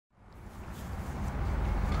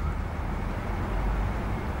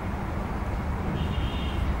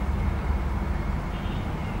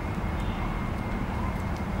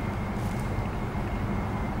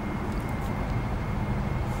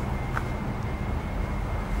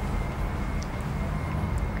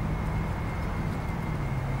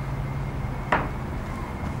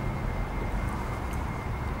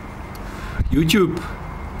YouTube,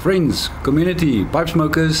 friends, community, pipe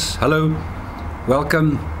smokers, hello,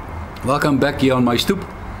 welcome back here on my stoop.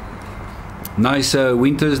 Nice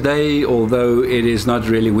winter's day, although it is not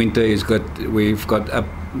really winter. We've gone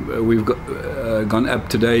up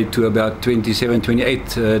today to about 27, 28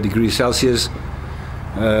 degrees Celsius,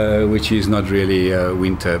 which is not really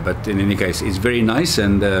winter, but in any case, it's very nice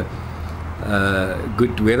and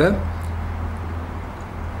good weather.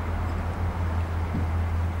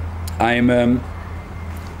 I'm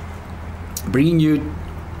bringing you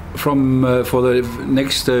for the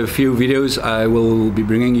next few videos. I will be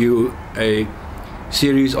bringing you a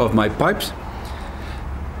series of my pipes.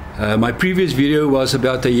 My previous video was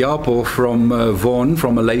about a Yapo from Vaughan,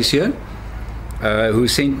 from Malaysia, who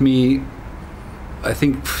sent me, I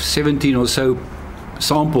think, 17 or so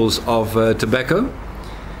samples of tobacco,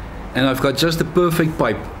 and I've got just the perfect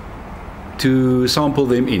pipe to sample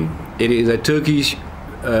them in. It is a Turkish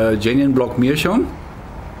genuine block meerschaum,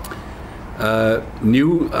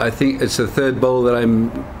 new. I think it's the third bowl that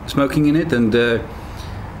I'm smoking in it, and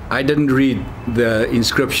I didn't read the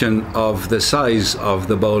inscription of the size of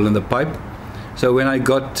the bowl and the pipe, so when I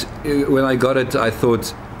got it, I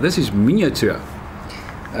thought, this is miniature.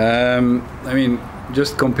 I mean,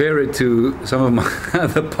 just compare it to some of my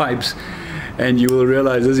other pipes and you will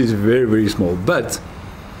realize this is very, very small, but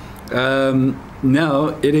now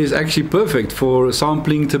it is actually perfect for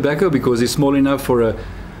sampling tobacco because it's small enough for a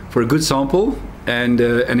good sample, and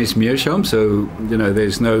it's meerschaum, so you know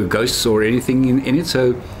there's no ghosts or anything in it.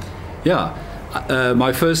 So yeah,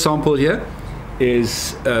 my first sample here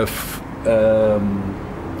is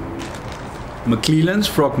McClelland's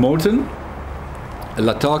Throckmorton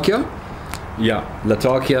Latakia. Yeah,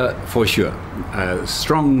 Latakia for sure.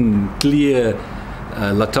 Strong, clear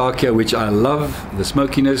Latakia, which I love, the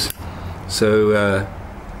smokiness. So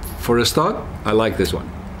for a start, I like this one.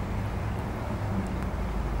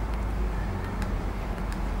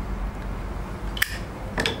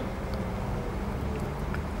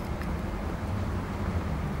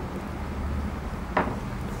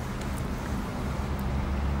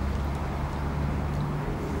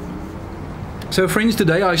 So friends,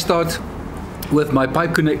 today I start with my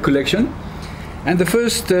pipe collection, and the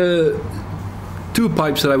first two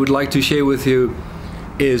pipes that I would like to share with you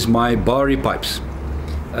is my Bari pipes.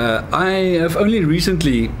 I have only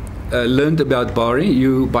recently learned about Bari.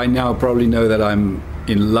 You by now probably know that I'm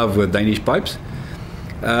in love with Danish pipes,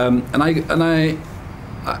 and I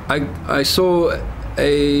saw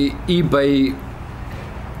a eBay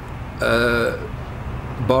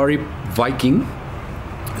Bari Viking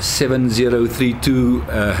 7032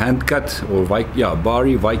 hand cut, or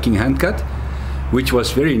Bari Viking hand cut, which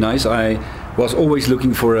was very nice. I was always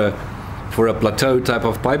looking for a plateau type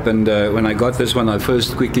of pipe, and when I got this one, I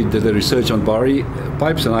first quickly did the research on Bari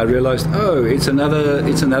pipes, and I realized, oh, it's another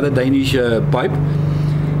Danish pipe.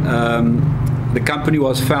 The company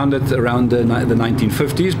was founded around the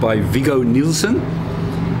 1950s by Viggo Nielsen,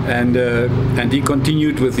 and he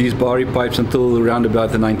continued with these Bari pipes until around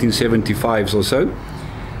about the 1975s or so.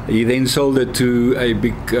 He then sold it to a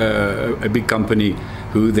big company,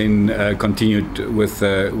 who then continued with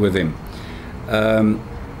him.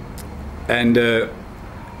 And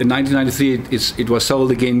in 1993, it was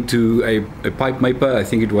sold again to a pipe maker. I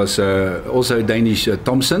think it was also Danish,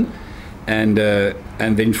 Thomson, and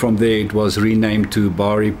then from there it was renamed to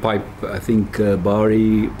Bari Pipe. I think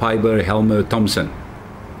Bari Piper Helmer Thomson.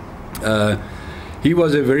 He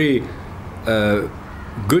was a very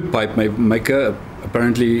good pipe maker.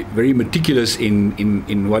 Apparently very meticulous in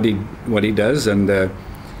what he does,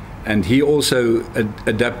 and he also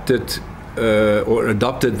adapted or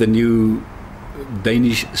adopted the new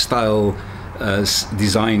Danish style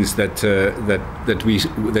designs that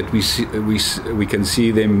we can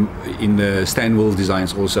see them in the Stanwell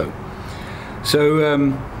designs also.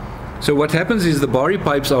 So what happens is the Bari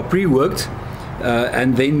pipes are pre-worked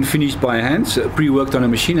and then finished by hand, so pre-worked on a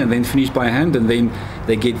machine and then finished by hand, and then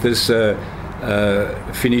they get this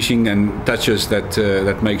finishing and touches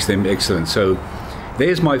that makes them excellent. So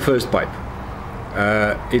there's my first pipe.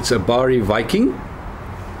 It's a Bari Viking,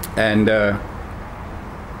 and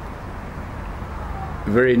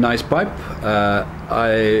very nice pipe.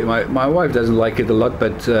 My wife doesn't like it a lot,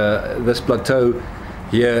 but this plateau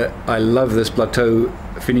here, I love this plateau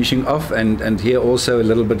finishing off, and here also a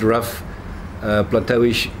little bit rough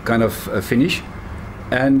plateauish kind of finish,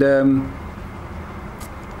 and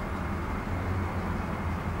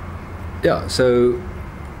yeah, so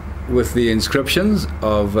with the inscriptions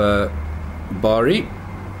of Bari.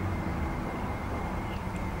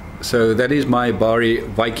 So that is my Bari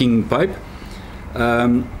Viking pipe.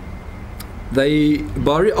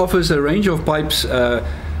 Bari offers a range of pipes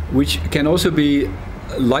which can also be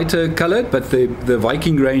lighter colored, but the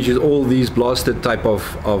Viking range is all these blasted type of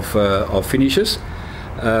finishes,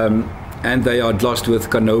 and they are glossed with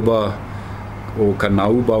Canoba or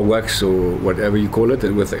Canauba wax or whatever you call it,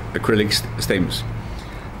 with acrylic stems.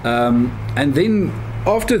 And then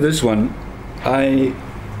after this one, I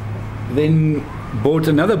then bought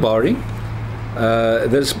another Bari.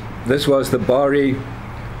 This was the Bari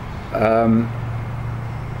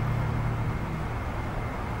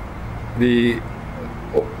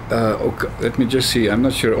let me just see, I'm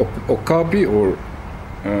not sure, Okapi or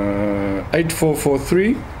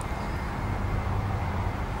 8443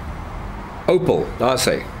 Opal, I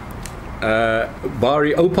say.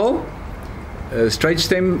 Bari Opal, straight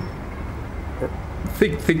stem,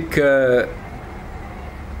 thick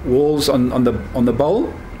walls on the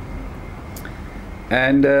bowl,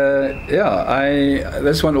 and yeah,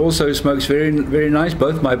 this one also smokes very nice.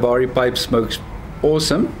 Both my Bari pipes smokes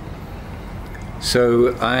awesome.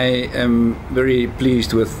 So I am very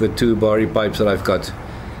pleased with the two Bari pipes that I've got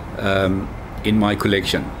in my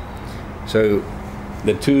collection. So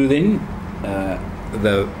the two then,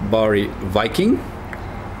 the Bari Viking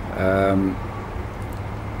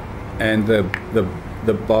and the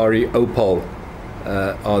Bari Opal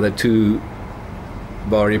are the two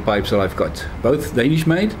Bari pipes that I've got. Both Danish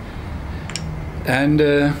made, and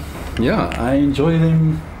yeah, I enjoy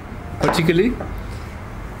them particularly.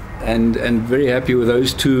 And very happy with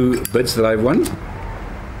those two bids that I've won.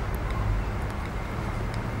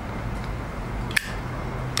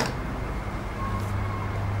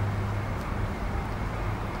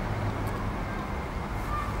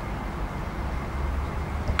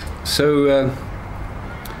 So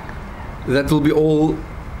that will be all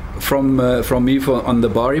from me on the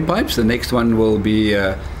Bari pipes. The next one will be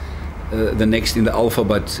the next in the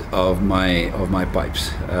alphabet of my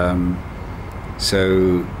pipes.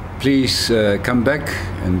 So please come back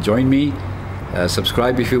and join me.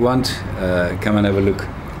 Subscribe if you want. Come and have a look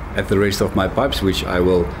at the rest of my pipes, which I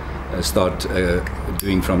will start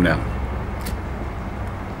doing from now.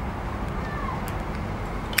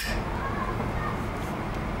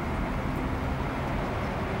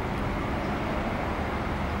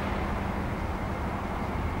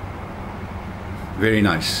 Very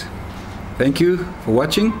nice. Thank you for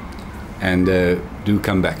watching, and do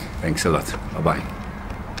come back. Thanks a lot. Bye-bye.